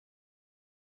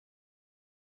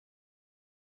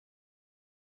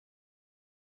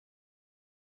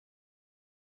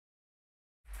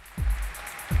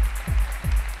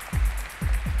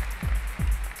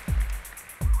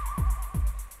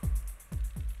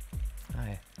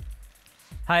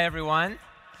Hi, everyone.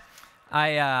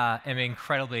 I am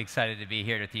incredibly excited to be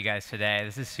here with you guys today.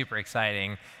 This is super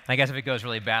exciting. And I guess if it goes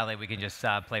really badly, we can just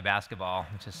play basketball,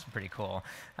 which is pretty cool.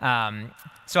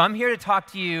 So I'm here to talk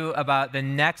to you about the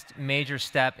next major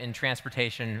step in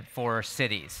transportation for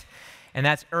cities, and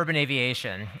that's urban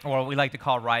aviation, or what we like to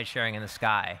call ride-sharing in the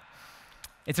sky.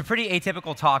 It's a pretty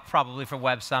atypical talk, probably, for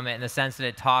Web Summit in the sense that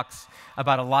it talks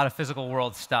about a lot of physical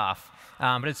world stuff.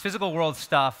 But it's physical world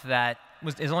stuff that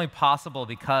is only possible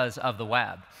because of the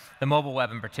web, the mobile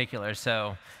web in particular,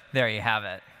 so there you have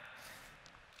it.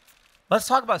 Let's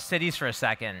talk about cities for a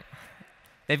second.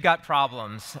 They've got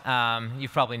problems,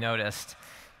 you've probably noticed.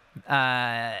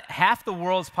 Half the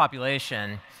world's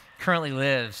population currently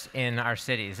lives in our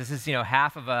cities. This is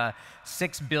half of a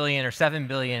 6 billion or 7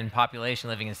 billion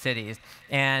population living in cities.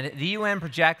 And the UN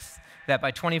projects that by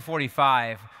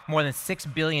 2045, more than 6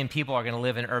 billion people are going to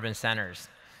live in urban centers.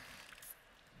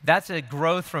 That's a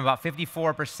growth from about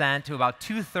 54% to about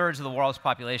 2/3 of the world's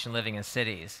population living in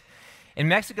cities. In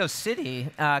Mexico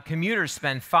City, commuters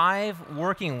spend 5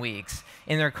 working weeks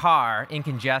in their car in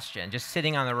congestion, just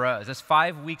sitting on the roads. That's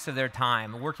 5 weeks of their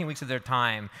time, working weeks of their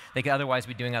time they could otherwise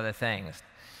be doing other things.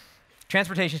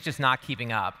 Transportation is just not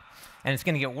keeping up, and it's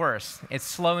going to get worse. It's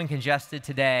slow and congested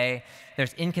today.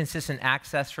 There's inconsistent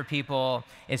access for people.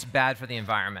 It's bad for the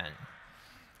environment.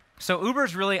 So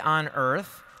Uber's really on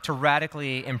Earth to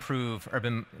radically improve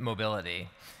urban mobility.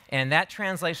 And that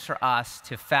translates for us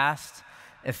to fast,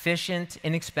 efficient,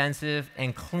 inexpensive,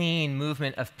 and clean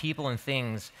movement of people and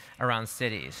things around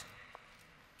cities.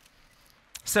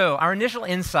 So our initial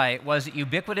insight was that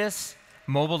ubiquitous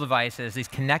mobile devices, these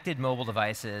connected mobile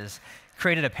devices,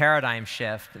 created a paradigm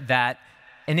shift that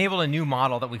enabled a new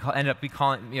model that we ended up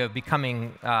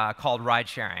becoming called ride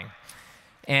sharing.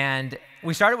 And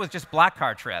we started with just black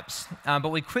car trips, but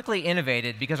we quickly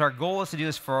innovated because our goal is to do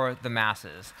this for the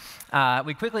masses.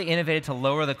 We quickly innovated to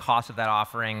lower the cost of that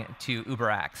offering to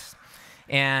UberX.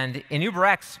 And in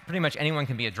UberX, pretty much anyone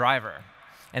can be a driver.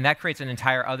 And that creates an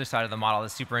entire other side of the model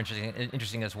that's super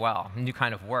interesting as well, a new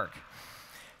kind of work.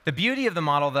 The beauty of the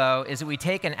model, though, is that we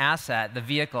take an asset, the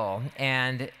vehicle,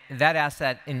 and that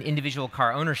asset in individual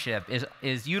car ownership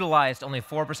is utilized only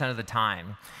 4% of the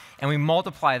time. And we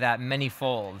multiply that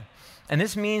many-fold. And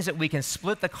this means that we can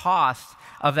split the cost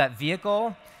of that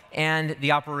vehicle and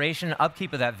the operation and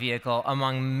upkeep of that vehicle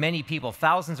among many people,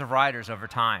 thousands of riders over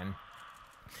time.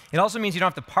 It also means you don't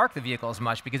have to park the vehicle as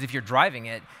much, because if you're driving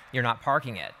it, you're not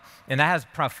parking it. And that has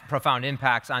profound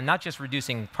impacts on not just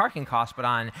reducing parking costs, but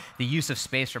on the use of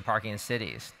space for parking in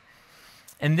cities.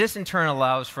 And this, in turn,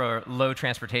 allows for low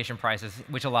transportation prices,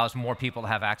 which allows more people to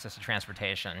have access to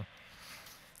transportation.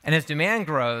 And as demand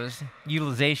grows,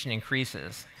 utilization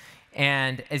increases.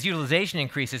 And as utilization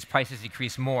increases, prices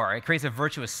decrease more. It creates a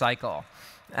virtuous cycle.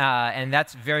 And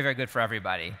that's very, very good for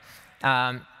everybody.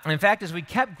 And in fact, as we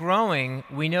kept growing,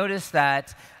 we noticed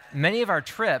that many of our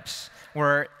trips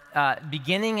were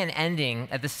beginning and ending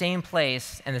at the same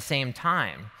place and the same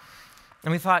time.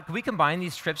 And we thought, could we combine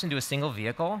these trips into a single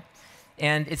vehicle?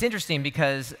 And it's interesting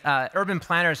because urban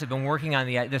planners have been working on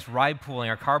this ride pooling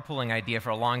or carpooling idea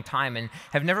for a long time and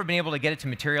have never been able to get it to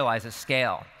materialize at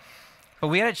scale. But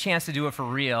we had a chance to do it for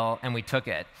real, and we took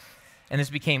it. And this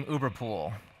became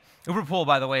Uberpool. Uberpool,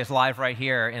 by the way, is live right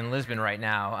here in Lisbon right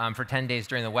now for 10 days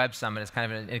during the Web Summit. It's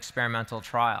kind of an experimental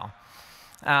trial.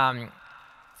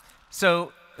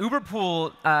 So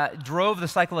Uberpool drove the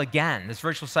cycle again, this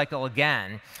virtual cycle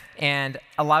again, and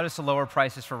allowed us to lower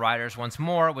prices for riders once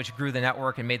more, which grew the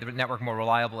network and made the network more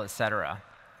reliable, et cetera.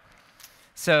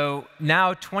 So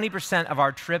now 20% of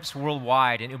our trips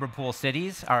worldwide in Uberpool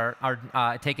cities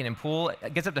are taken in pool.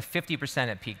 It gets up to 50%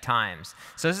 at peak times.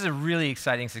 So this is a really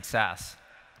exciting success.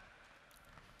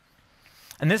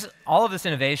 And all of this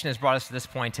innovation has brought us to this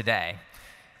point today.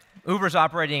 Uber's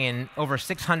operating in over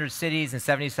 600 cities in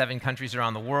 77 countries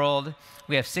around the world.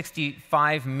 We have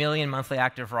 65 million monthly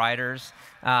active riders,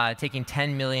 taking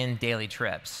 10 million daily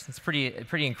trips. It's a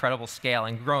pretty incredible scale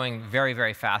and growing very,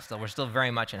 very fast, though. We're still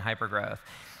very much in hypergrowth.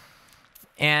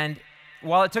 And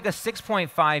while it took us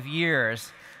 6.5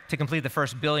 years to complete the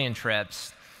first billion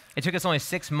trips, it took us only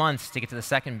 6 months to get to the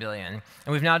second billion.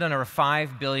 And we've now done over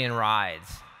 5 billion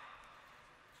rides.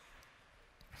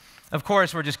 Of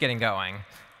course, we're just getting going.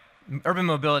 Urban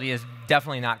mobility is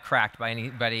definitely not cracked by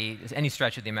any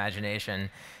stretch of the imagination.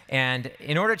 And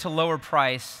in order to lower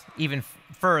price even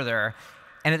further,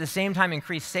 and at the same time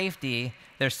increase safety,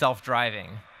 there's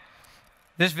self-driving.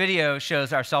 This video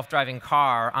shows our self-driving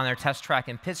car on their test track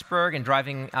in Pittsburgh and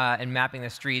driving and mapping the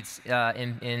streets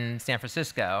in San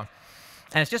Francisco.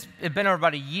 And it's been over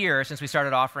about a year since we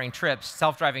started offering trips,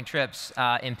 self-driving trips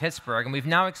in Pittsburgh, and we've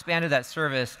now expanded that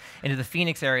service into the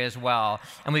Phoenix area as well,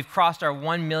 and we've crossed our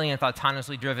 1 millionth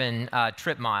autonomously driven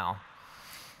trip mile.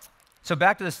 So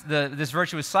back to this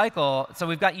virtuous cycle. So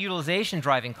we've got utilization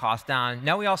driving costs down.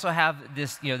 Now we also have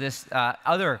this,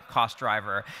 other cost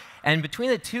driver, and between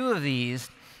the two of these,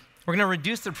 we're going to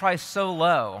reduce the price so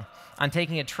low on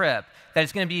taking a trip that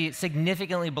it's going to be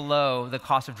significantly below the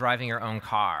cost of driving your own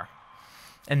car.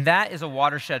 And that is a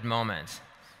watershed moment.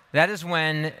 That is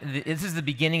when this is the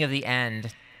beginning of the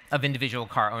end of individual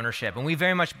car ownership. And we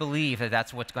very much believe that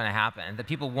that's what's going to happen, that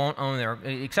people won't own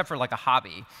except for like a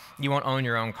hobby, you won't own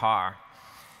your own car.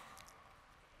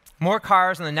 More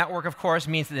cars on the network, of course,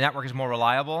 means that the network is more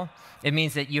reliable. It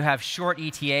means that you have short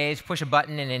ETAs, push a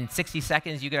button, and in 60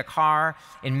 seconds you get a car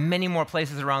in many more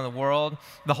places around the world.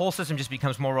 The whole system just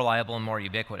becomes more reliable and more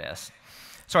ubiquitous.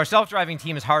 So our self-driving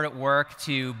team is hard at work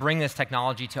to bring this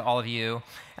technology to all of you,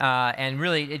 and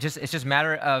really it's just a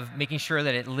matter of making sure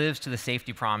that it lives to the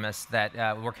safety promise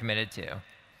that we're committed to.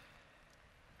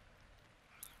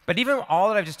 But even all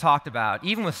that I've just talked about,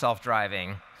 even with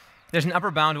self-driving, there's an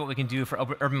upper bound to what we can do for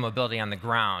urban mobility on the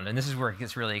ground, and this is where it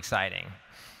gets really exciting.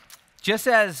 Just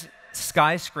as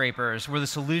skyscrapers were the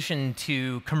solution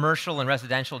to commercial and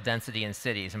residential density in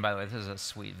cities, and by the way, this is a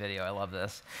sweet video, I love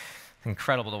this. It's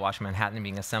incredible to watch Manhattan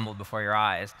being assembled before your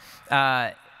eyes.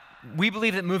 We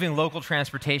believe that moving local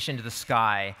transportation to the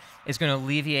sky is going to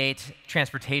alleviate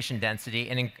transportation density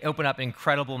and open up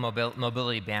incredible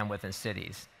mobility bandwidth in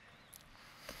cities.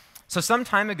 So some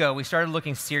time ago, we started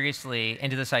looking seriously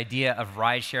into this idea of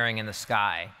ride-sharing in the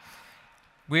sky.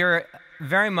 We're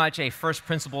very much a first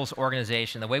principles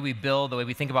organization. The way we build, the way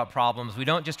we think about problems, we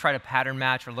don't just try to pattern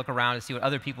match or look around and see what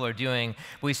other people are doing,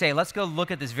 but we say, let's go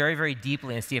look at this very, very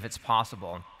deeply and see if it's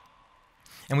possible.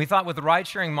 And we thought with the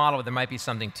ride-sharing model, there might be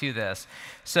something to this.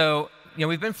 So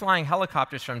we've been flying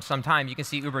helicopters for some time. You can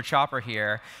see Uber Chopper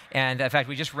here. And in fact,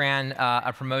 we just ran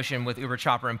a promotion with Uber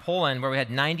Chopper in Poland where we had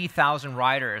 90,000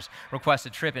 riders request a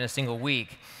trip in a single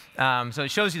week. So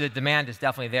it shows you the demand is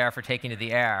definitely there for taking to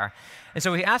the air. And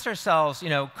so we asked ourselves,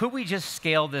 could we just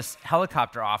scale this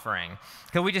helicopter offering?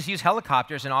 Could we just use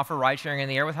helicopters and offer ride-sharing in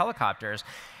the air with helicopters?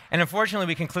 And unfortunately,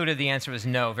 we concluded the answer was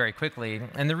no very quickly.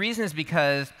 And the reason is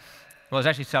because, well, there's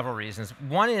actually several reasons.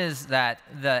 One is that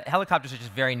the helicopters are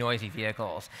just very noisy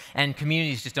vehicles, and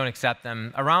communities just don't accept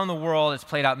them. Around the world, it's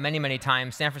played out many, many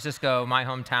times. San Francisco, my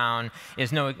hometown,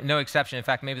 is no exception. In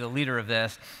fact, maybe the leader of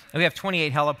this. And we have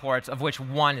 28 heliports, of which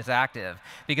 1 is active,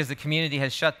 because the community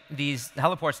has shut these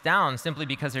heliports down simply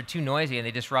because they're too noisy and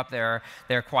they disrupt their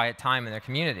quiet time in their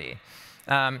community.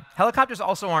 Helicopters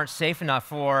also aren't safe enough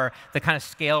for the kind of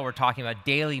scale we're talking about,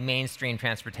 daily mainstream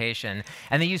transportation.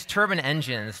 And they use turbine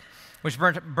engines, which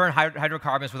burn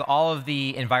hydrocarbons with all of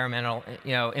the environmental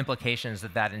implications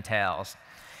that entails.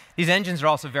 These engines are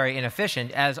also very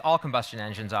inefficient, as all combustion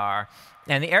engines are.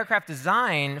 And the aircraft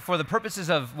design, for the purposes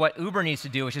of what Uber needs to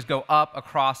do, which is go up,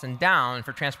 across, and down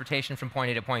for transportation from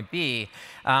point A to point B,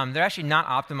 they're actually not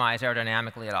optimized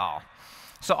aerodynamically at all.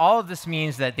 So all of this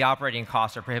means that the operating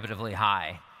costs are prohibitively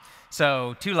high.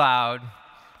 So too loud,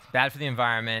 bad for the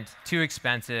environment, too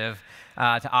expensive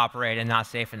to operate, and not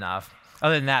safe enough.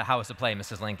 Other than that, how was the play,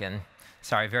 Mrs. Lincoln?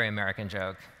 Sorry, very American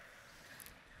joke.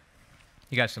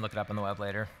 You guys can look it up on the web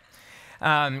later.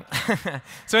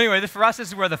 So anyway, for us, this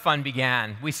is where the fun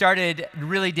began. We started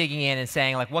really digging in and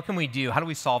saying, like, what can we do? How do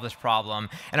we solve this problem?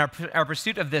 And our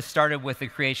pursuit of this started with the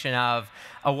creation of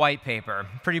a white paper.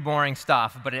 Pretty boring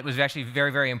stuff, but it was actually a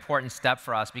very, very important step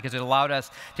for us because it allowed us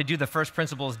to do the first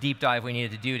principles deep dive we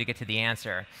needed to do to get to the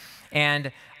answer.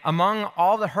 And among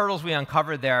all the hurdles we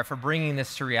uncovered there for bringing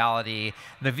this to reality,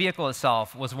 the vehicle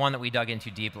itself was one that we dug into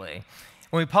deeply.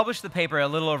 When we published the paper a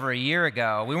little over a year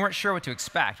ago, we weren't sure what to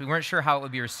expect. We weren't sure how it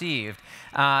would be received,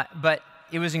 but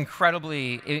it was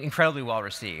incredibly well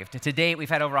received. To date, we've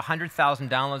had over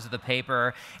 100,000 downloads of the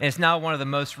paper, and it's now one of the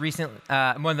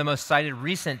most cited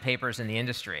recent papers in the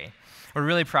industry. We're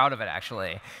really proud of it,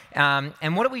 actually.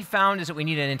 And what we found is that we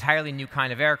need an entirely new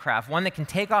kind of aircraft, one that can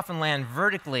take off and land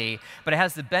vertically, but it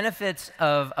has the benefits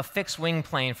of a fixed-wing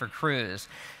plane for cruise.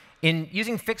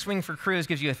 Using fixed-wing for cruise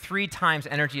gives you a 3 times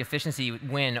energy efficiency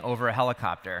win over a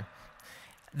helicopter.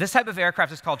 This type of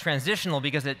aircraft is called transitional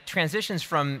because it transitions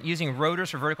from using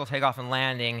rotors for vertical takeoff and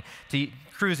landing to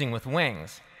cruising with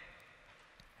wings.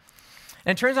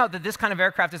 And it turns out that this kind of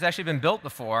aircraft has actually been built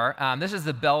before. This is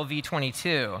the Bell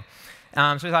V-22.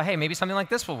 So we thought, hey, maybe something like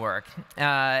this will work.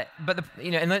 And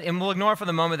we'll ignore for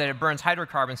the moment that it burns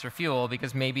hydrocarbons for fuel,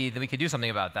 because maybe we could do something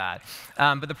about that.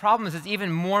 But the problem is it's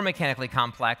even more mechanically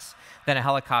complex than a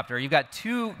helicopter. You've got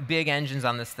two big engines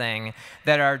on this thing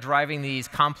that are driving these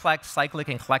complex cyclic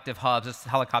and collective hubs, this is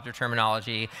helicopter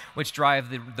terminology, which drive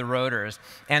the rotors.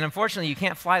 And unfortunately, you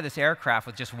can't fly this aircraft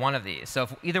with just one of these. So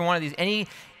if either one of these, any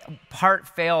part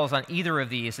fails on either of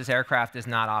these, this aircraft is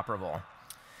not operable.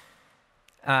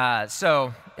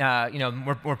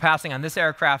 We're passing on this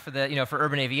aircraft for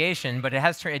urban aviation, but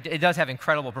it does have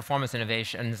incredible performance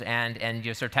innovations and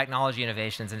sort of technology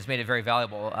innovations, and it's made it very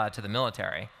valuable to the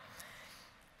military.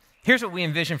 Here's what we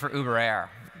envision for Uber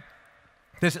Air.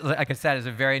 This, like I said, is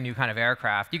a very new kind of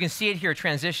aircraft. You can see it here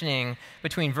transitioning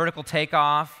between vertical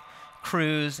takeoff,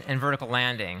 cruise, and vertical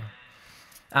landing.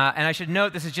 And I should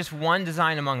note, this is just one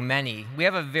design among many. We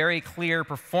have a very clear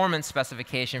performance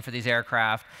specification for these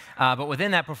aircraft, but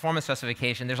within that performance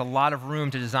specification, there's a lot of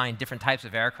room to design different types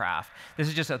of aircraft. This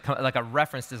is just like a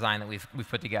reference design that we've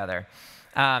put together.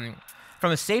 From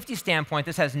a safety standpoint,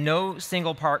 this has no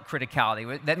single part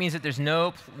criticality. That means that there's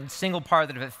no single part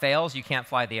that if it fails, you can't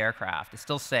fly the aircraft. It's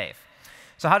still safe.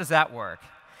 So how does that work?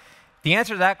 The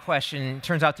answer to that question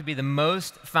turns out to be the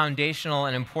most foundational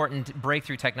and important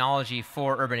breakthrough technology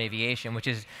for urban aviation, which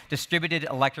is distributed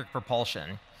electric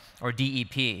propulsion, or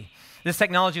DEP. This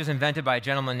technology was invented by a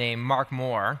gentleman named Mark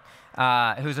Moore,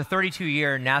 who's a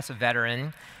 32-year NASA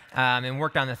veteran and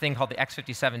worked on the thing called the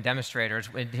X-57 demonstrators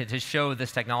to show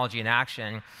this technology in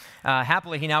action.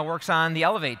 Happily, he now works on the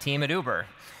Elevate team at Uber.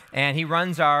 And he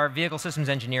runs our vehicle systems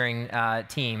engineering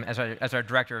team as our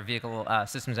director of vehicle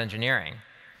systems engineering.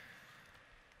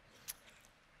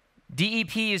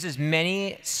 DEP uses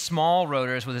many small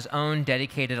rotors with its own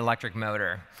dedicated electric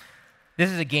motor. This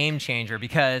is a game changer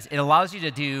because it allows you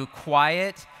to do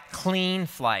quiet, clean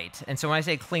flight. And so when I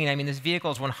say clean, I mean this vehicle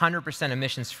is 100%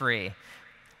 emissions free.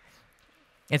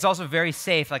 It's also very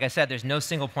safe. Like I said, there's no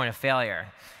single point of failure.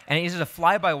 And it uses a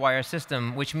fly-by-wire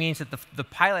system, which means that the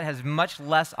pilot has much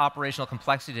less operational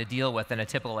complexity to deal with than a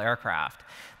typical aircraft.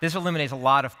 This eliminates a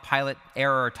lot of pilot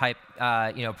error type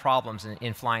problems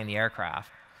in flying the aircraft.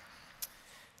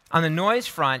 On the noise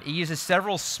front, it uses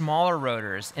several smaller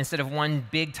rotors instead of one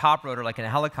big top rotor like in a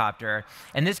helicopter,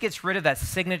 and this gets rid of that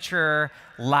signature,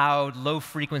 loud,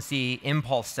 low-frequency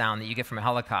impulse sound that you get from a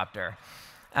helicopter.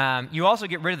 You also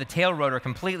get rid of the tail rotor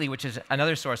completely, which is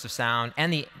another source of sound,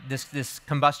 and this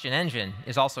combustion engine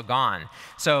is also gone.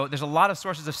 So there's a lot of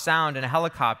sources of sound in a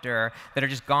helicopter that are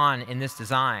just gone in this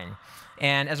design.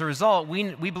 And as a result,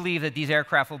 we believe that these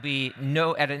aircraft will be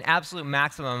at an absolute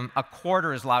maximum a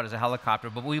quarter as loud as a helicopter,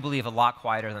 but we believe a lot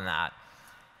quieter than that.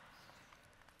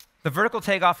 The vertical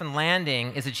takeoff and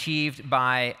landing is achieved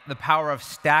by the power of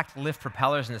stacked lift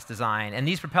propellers in this design. And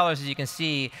these propellers, as you can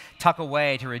see, tuck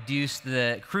away to reduce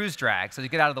the cruise drag, so they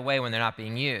get out of the way when they're not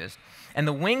being used. And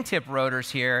the wingtip rotors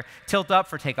here tilt up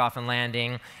for takeoff and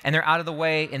landing, and they're out of the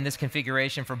way in this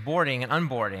configuration for boarding and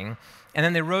unboarding. And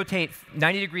then they rotate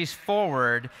 90 degrees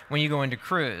forward when you go into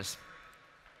cruise.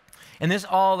 And this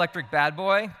all-electric bad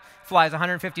boy flies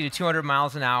 150 to 200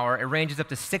 miles an hour. It ranges up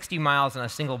to 60 miles on a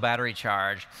single battery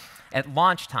charge at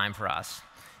launch time for us.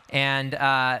 And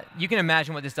you can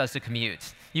imagine what this does to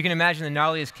commutes. You can imagine the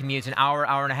gnarliest commutes, an hour,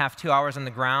 hour and a half, 2 hours on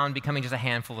the ground, becoming just a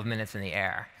handful of minutes in the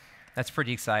air. That's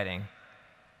pretty exciting.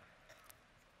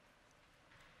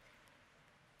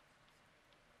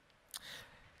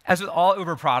 As with all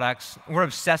Uber products, we're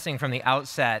obsessing from the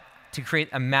outset to create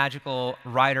a magical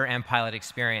rider and pilot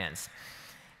experience.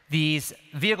 These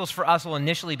vehicles for us will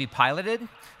initially be piloted.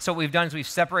 So what we've done is we've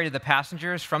separated the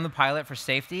passengers from the pilot for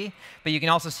safety. But you can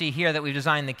also see here that we've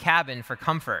designed the cabin for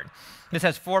comfort. This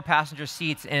has 4 passenger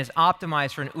seats and is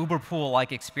optimized for an Uber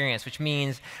pool-like experience, which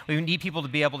means we need people to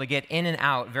be able to get in and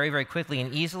out very, very quickly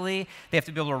and easily. They have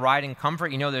to be able to ride in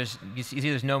comfort. You see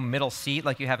there's no middle seat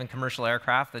like you have in commercial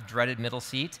aircraft, the dreaded middle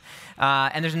seat.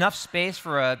 And there's enough space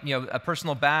for a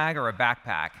personal bag or a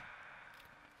backpack.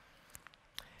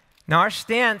 Now, our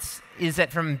stance is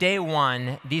that from day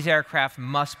one, these aircraft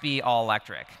must be all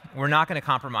electric. We're not going to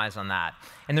compromise on that.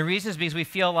 And the reason is because we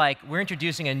feel like we're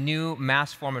introducing a new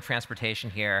mass form of transportation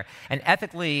here. And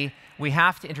ethically, we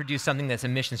have to introduce something that's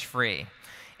emissions-free.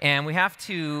 And we have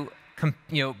to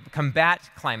combat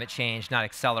climate change, not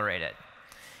accelerate it.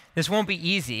 This won't be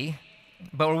easy,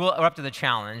 but we're up to the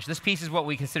challenge. This piece is what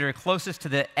we consider closest to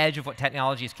the edge of what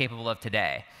technology is capable of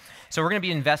today. So we're going to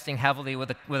be investing heavily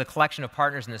with a collection of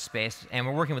partners in this space, and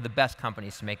we're working with the best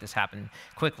companies to make this happen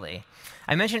quickly.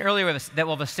 I mentioned earlier that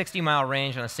we'll have a 60-mile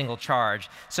range on a single charge.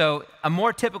 So a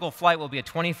more typical flight will be a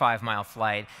 25-mile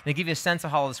flight. And to give you a sense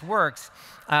of how this works,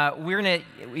 we're going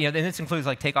to, and this includes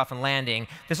like takeoff and landing.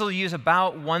 This will use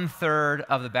about 1/3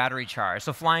 of the battery charge.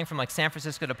 So flying from like San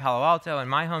Francisco to Palo Alto in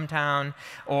my hometown,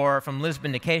 or from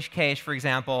Lisbon to Cascais, for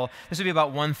example, this would be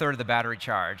about 1/3 of the battery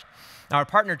charge. Now, our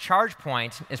partner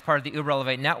ChargePoint, as part of the Uber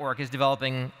Elevate network, is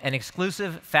developing an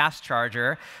exclusive fast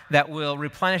charger that will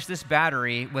replenish this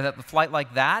battery with a flight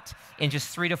like that in just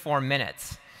 3 to 4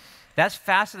 minutes. That's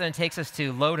faster than it takes us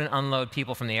to load and unload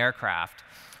people from the aircraft,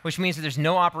 which means that there's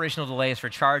no operational delays for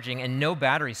charging and no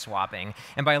battery swapping.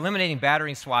 And by eliminating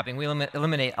battery swapping, we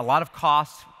eliminate a lot of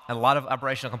costs, a lot of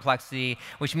operational complexity,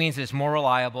 which means it's more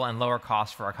reliable and lower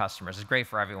cost for our customers. It's great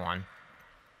for everyone.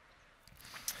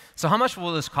 So how much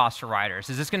will this cost for riders?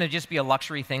 Is this going to just be a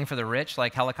luxury thing for the rich,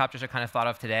 like helicopters are kind of thought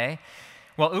of today?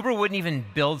 Well, Uber wouldn't even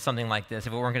build something like this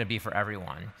if it weren't going to be for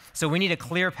everyone. So we need a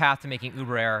clear path to making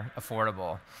Uber Air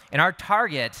affordable. And our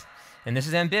target, and this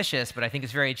is ambitious, but I think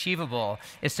it's very achievable,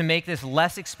 is to make this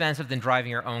less expensive than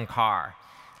driving your own car.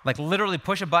 Like literally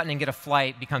push a button and get a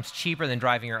flight becomes cheaper than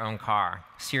driving your own car.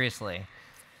 Seriously.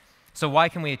 So why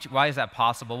is that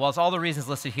possible? Well, it's all the reasons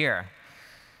listed here.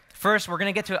 First, we're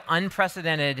going to get to an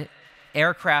unprecedented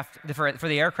for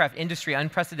the aircraft industry,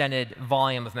 unprecedented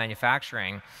volume of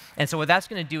manufacturing. And so what that's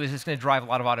going to do is it's going to drive a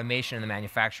lot of automation in the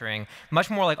manufacturing, much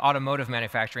more like automotive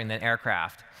manufacturing than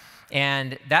aircraft.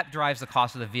 And that drives the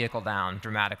cost of the vehicle down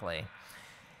dramatically.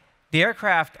 The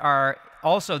aircraft are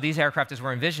also, these aircraft as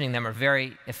we're envisioning them, are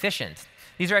very efficient.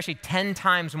 These are actually 10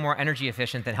 times more energy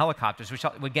efficient than helicopters, which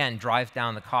again drives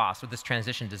down the cost with this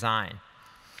transition design.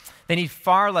 They need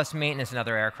far less maintenance than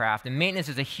other aircraft, and maintenance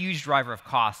is a huge driver of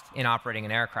cost in operating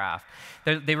an aircraft.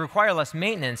 They require less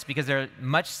maintenance because they're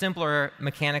much simpler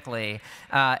mechanically,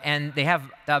 and they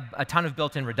have a ton of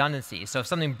built-in redundancy. So if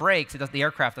something breaks, the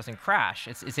aircraft doesn't crash.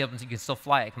 You can still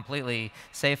fly it completely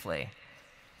safely.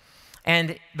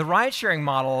 And the ride-sharing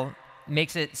model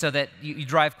makes it so that you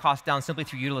drive costs down simply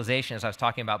through utilization, as I was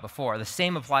talking about before. The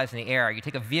same applies in the air. You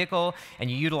take a vehicle and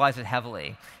you utilize it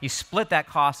heavily. You split that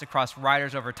cost across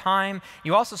riders over time.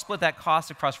 You also split that cost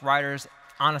across riders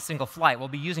on a single flight. We'll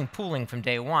be using pooling from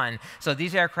day one. So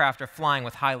these aircraft are flying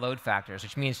with high load factors,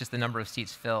 which means just the number of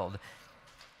seats filled.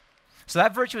 So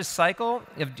that virtuous cycle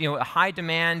of a high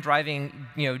demand driving,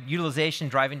 utilization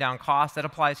driving down costs, that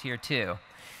applies here too.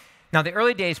 Now, the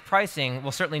early days pricing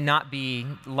will certainly not be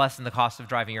less than the cost of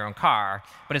driving your own car,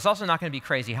 but it's also not going to be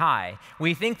crazy high.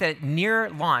 We think that near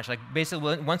launch, like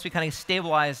basically once we kind of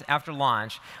stabilize after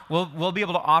launch, we'll be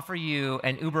able to offer you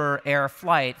an Uber Air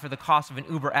flight for the cost of an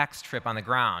Uber X trip on the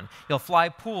ground. You'll fly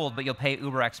pooled, but you'll pay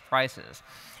Uber X prices.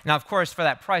 Now, of course, for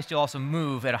that price, you'll also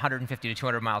move at 150 to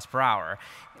 200 miles per hour,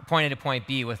 point A to point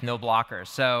B with no blockers.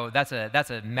 So that's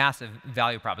a massive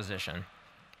value proposition.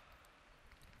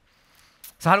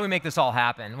 So how do we make this all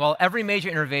happen? Well, every major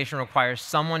innovation requires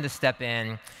someone to step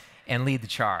in and lead the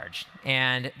charge.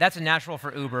 And that's natural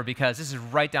for Uber because this is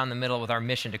right down the middle with our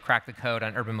mission to crack the code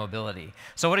on urban mobility.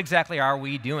 So what exactly are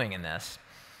we doing in this?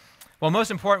 Well,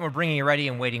 most important, we're bringing a ready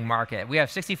and waiting market. We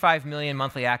have 65 million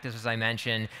monthly actives, as I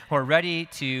mentioned, who are ready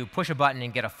to push a button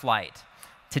and get a flight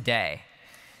today.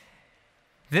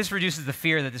 This reduces the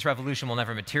fear that this revolution will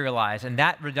never materialize, and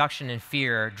that reduction in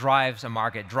fear drives a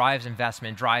market, drives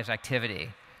investment, drives activity.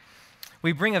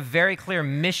 We bring a very clear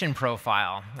mission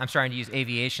profile. I'm starting to use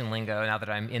aviation lingo now that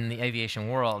I'm in the aviation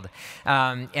world.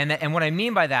 And what I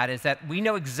mean by that is that we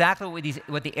know exactly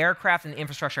what the aircraft and the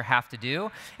infrastructure have to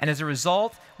do, and as a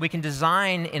result, we can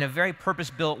design in a very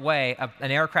purpose-built way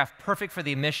an aircraft perfect for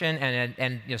the mission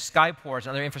and skyports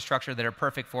and other infrastructure that are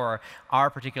perfect for our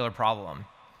particular problem.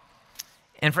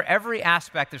 And for every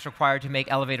aspect that's required to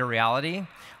make Elevate a reality,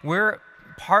 we're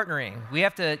partnering. We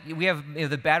have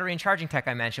the battery and charging tech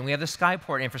I mentioned. We have the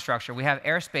skyport infrastructure. We have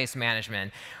airspace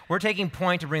management. We're taking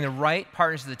point to bring the right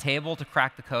partners to the table to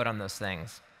crack the code on those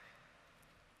things.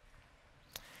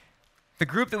 The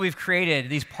group that we've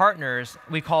created, these partners,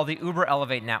 we call the Uber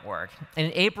Elevate Network. And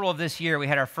in April of this year, we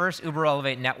had our first Uber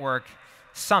Elevate Network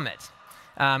Summit.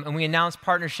 And we announced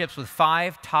partnerships with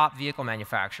 5 top vehicle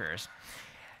manufacturers.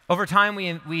 Over time,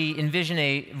 we envision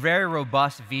a very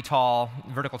robust VTOL,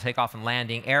 vertical takeoff and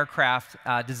landing, aircraft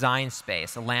design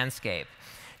space, a landscape.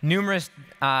 Numerous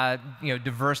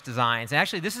diverse designs. And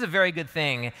actually, this is a very good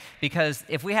thing because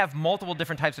if we have multiple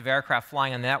different types of aircraft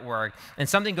flying on the network and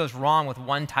something goes wrong with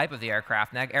one type of the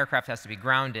aircraft, and that aircraft has to be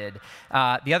grounded,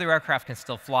 the other aircraft can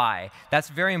still fly. That's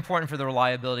very important for the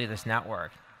reliability of this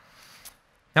network.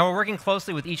 Now, we're working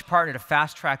closely with each partner to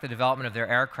fast-track the development of their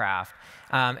aircraft.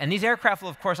 And these aircraft will,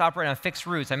 of course, operate on fixed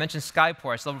routes. I mentioned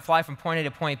skyports. They'll fly from point A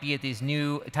to point B at these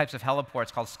new types of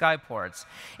heliports called skyports.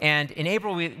 And in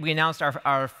April, we announced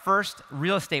our first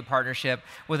real estate partnership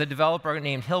with a developer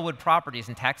named Hillwood Properties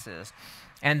in Texas.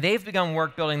 And they've begun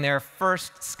work building their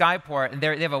first skyport. And they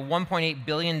have a $1.8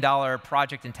 billion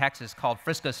project in Texas called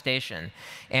Frisco Station.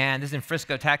 And this is in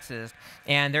Frisco, Texas.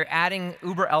 And they're adding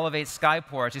Uber Elevate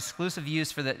skyports, exclusive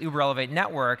use for the Uber Elevate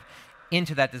network,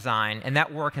 into that design. And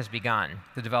that work has begun,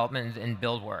 the development and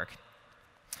build work.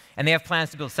 And they have plans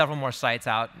to build several more sites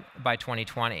out by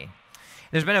 2020.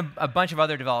 There's been a bunch of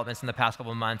other developments in the past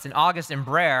couple of months. In August,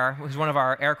 Embraer, who's one of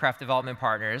our aircraft development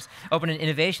partners, opened an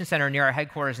innovation center near our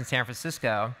headquarters in San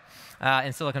Francisco,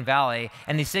 in Silicon Valley,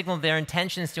 and they signaled their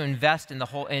intentions to invest in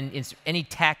any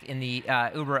tech in the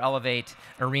Uber Elevate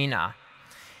arena.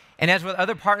 And as with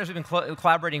other partners, we've been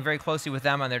collaborating very closely with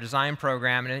them on their design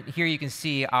program. And here you can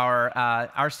see our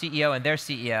CEO and their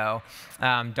CEO,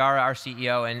 Dara, our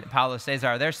CEO, and Paulo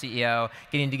Cesar, their CEO,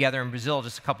 getting together in Brazil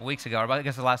just a couple weeks ago, or I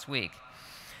guess last week.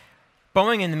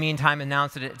 Boeing, in the meantime,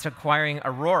 announced that it's acquiring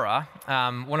Aurora,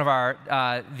 one of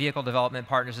our vehicle development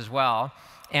partners as well.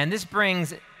 And this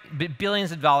brings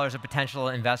billions of dollars of potential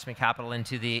investment capital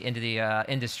into the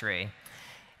industry.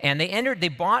 And they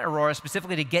bought Aurora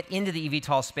specifically to get into the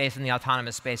eVTOL space and the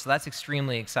autonomous space, so that's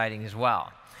extremely exciting as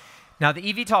well. Now, the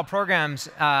eVTOL programs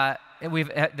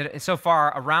so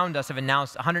far around us have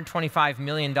announced $125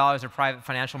 million of private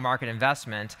financial market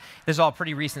investment. This is all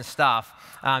pretty recent stuff.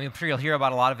 I'm sure you'll hear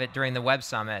about a lot of it during the Web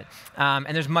Summit.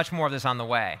 And there's much more of this on the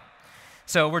way.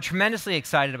 So we're tremendously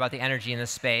excited about the energy in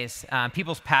this space.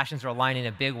 People's passions are aligning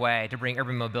in a big way to bring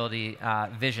urban mobility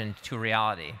vision to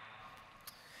reality.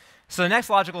 So the next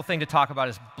logical thing to talk about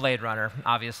is Blade Runner,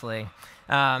 obviously.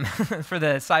 For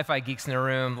the sci-fi geeks in the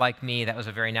room, like me, that was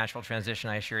a very natural transition,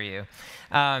 I assure you.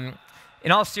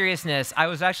 In all seriousness, I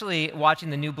was actually watching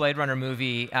the new Blade Runner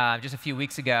movie just a few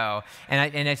weeks ago, and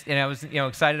I was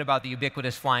excited about the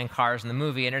ubiquitous flying cars in the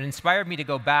movie, and it inspired me to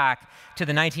go back to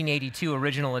the 1982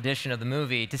 original edition of the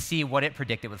movie to see what it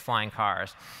predicted with flying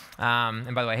cars.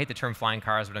 And by the way, I hate the term flying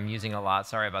cars, but I'm using it a lot.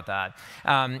 Sorry about that.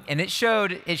 And it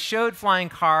showed flying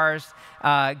cars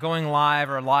going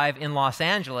live in Los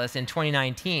Angeles in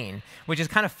 2019, which is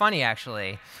kind of funny,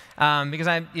 actually. Because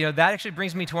that actually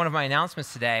brings me to one of my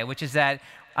announcements today, which is that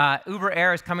Uber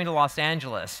Air is coming to Los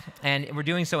Angeles, and we're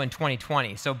doing so in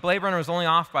 2020. So Blade Runner was only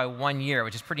off by 1 year,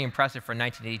 which is pretty impressive for a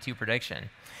 1982 prediction.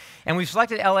 And we've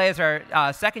selected LA as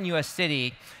our second US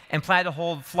city and plan to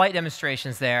hold flight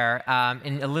demonstrations there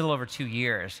in a little over 2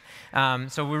 years.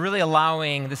 So we're really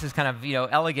allowing, this is kind of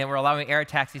elegant, we're allowing air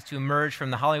taxis to emerge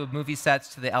from the Hollywood movie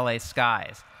sets to the LA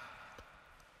skies.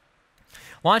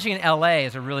 Launching in LA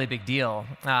is a really big deal.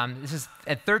 This is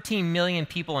at 13 million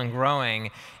people and growing.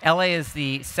 LA is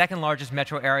the second largest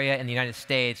metro area in the United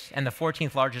States and the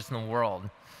 14th largest in the world.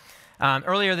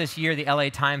 Earlier this year, the LA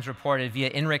Times reported via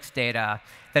INRIX data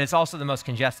that it's also the most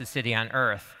congested city on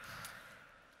Earth.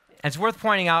 And it's worth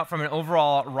pointing out from an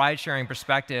overall ride-sharing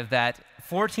perspective that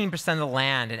 14% of the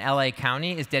land in LA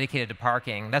County is dedicated to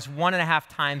parking. That's 1.5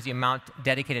 times the amount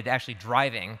dedicated to actually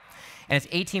driving. And it's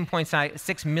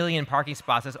 18.6 million parking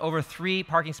spots. That's over 3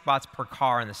 parking spots per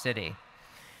car in the city.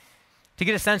 To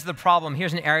get a sense of the problem,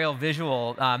 here's an aerial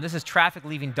visual. This is traffic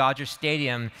leaving Dodger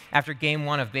Stadium after Game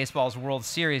 1 of baseball's World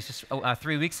Series just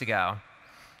 3 weeks ago.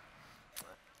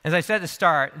 As I said at the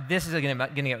start, this is going to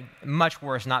get much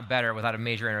worse, not better, without a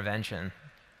major intervention.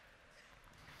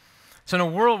 So in a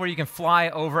world where you can fly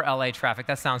over LA traffic,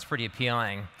 that sounds pretty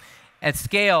appealing. At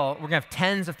scale, we're going to have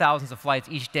tens of thousands of flights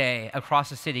each day across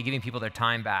the city, giving people their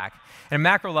time back. At a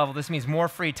macro level, this means more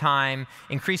free time,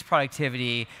 increased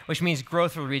productivity, which means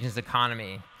growth for the region's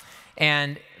economy.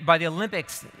 And by the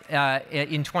Olympics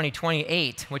in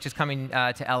 2028, which is coming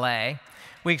to LA,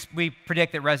 we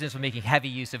predict that residents will be making heavy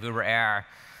use of Uber Air,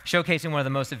 showcasing one of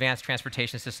the most advanced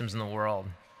transportation systems in the world.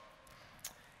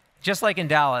 Just like in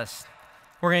Dallas,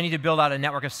 we're going to need to build out a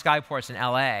network of skyports in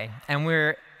LA, and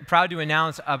we're proud to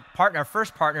announce our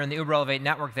first partner in the Uber Elevate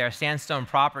network there, Sandstone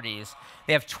Properties.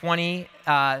 They have 20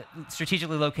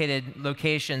 strategically located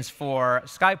locations for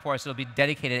skyports that will be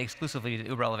dedicated exclusively to the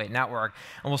Uber Elevate network.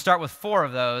 And we'll start with 4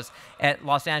 of those at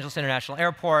Los Angeles International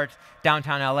Airport,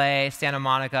 downtown LA, Santa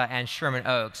Monica, and Sherman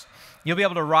Oaks. You'll be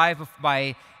able to arrive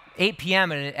by 8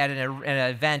 p.m. at an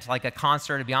event like a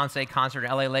concert, a Beyonce concert,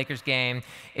 an LA Lakers game,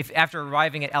 after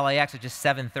arriving at LAX at just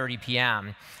 7:30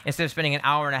 p.m. Instead of spending an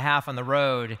hour and a half on the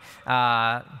road,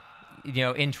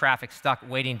 in traffic, stuck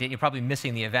waiting, you're probably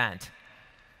missing the event.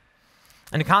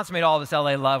 And to consummate all of this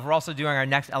LA love, we're also doing our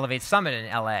next Elevate Summit in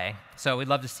LA. So we'd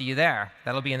love to see you there.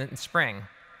 That'll be in spring.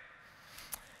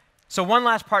 So one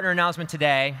last partner announcement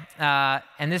today,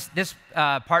 and this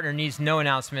partner needs no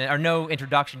announcement or no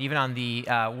introduction, even on the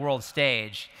world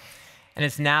stage, and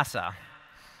it's NASA.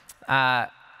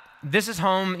 This is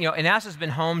home, and NASA's been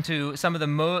home to some of the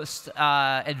most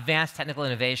advanced technical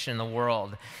innovation in the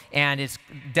world, and it's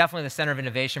definitely the center of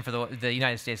innovation for the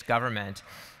United States government.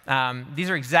 These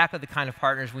are exactly the kind of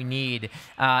partners we need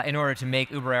in order to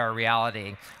make Uber Air a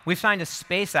reality. We've signed a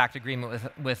Space Act agreement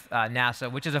with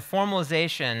NASA, which is a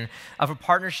formalization of a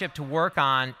partnership to work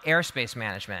on airspace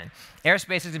management.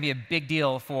 Airspace is going to be a big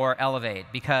deal for Elevate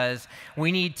because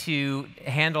we need to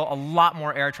handle a lot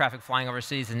more air traffic flying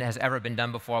overseas than has ever been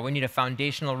done before. We need a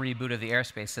foundational reboot of the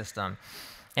airspace system.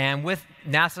 And with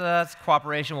NASA's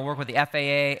cooperation, we'll work with the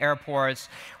FAA, airports.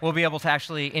 We'll be able to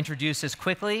actually introduce this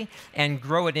quickly and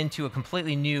grow it into a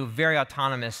completely new, very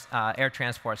autonomous air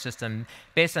transport system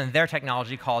based on their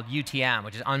technology called UTM,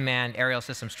 which is Unmanned Aerial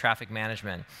Systems Traffic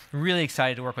Management. I'm really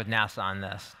excited to work with NASA on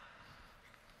this.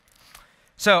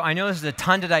 So I know this is a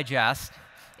ton to digest.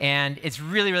 And it's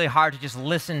really, really hard to just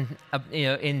listen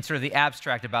in sort of the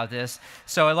abstract about this.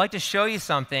 So I'd like to show you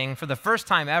something for the first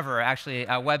time ever, actually,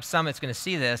 Web Summit's going to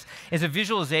see this, is a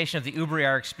visualization of the Uber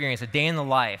Air experience, a day in the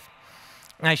life.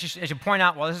 And I should point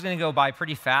out, while this is going to go by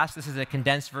pretty fast, this is a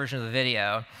condensed version of the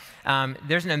video.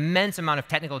 There's an immense amount of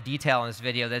technical detail in this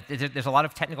video. There's a lot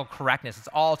of technical correctness. It's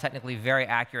all technically very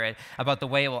accurate about the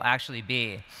way it will actually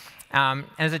be. And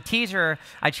as a teaser,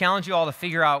 I challenge you all to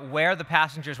figure out where the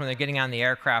passengers, when they're getting on the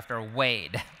aircraft, are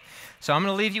weighed. So I'm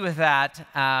going to leave you with that.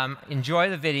 Enjoy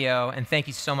the video, and thank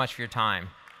you so much for your time.